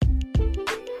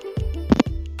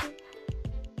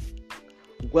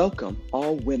Welcome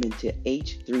all women to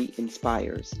H3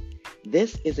 Inspires.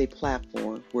 This is a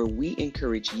platform where we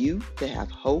encourage you to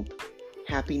have hope,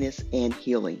 happiness, and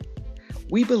healing.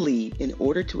 We believe in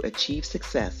order to achieve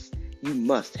success, you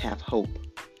must have hope.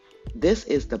 This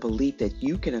is the belief that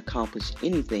you can accomplish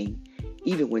anything,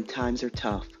 even when times are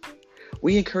tough.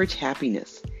 We encourage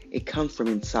happiness. It comes from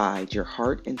inside your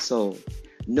heart and soul.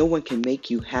 No one can make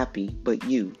you happy but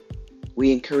you.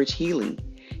 We encourage healing.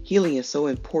 Healing is so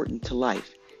important to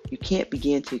life. You can't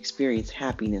begin to experience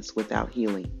happiness without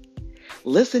healing.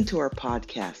 Listen to our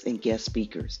podcasts and guest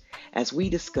speakers as we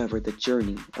discover the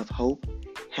journey of hope,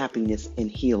 happiness,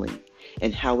 and healing,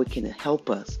 and how it can help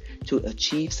us to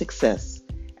achieve success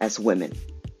as women.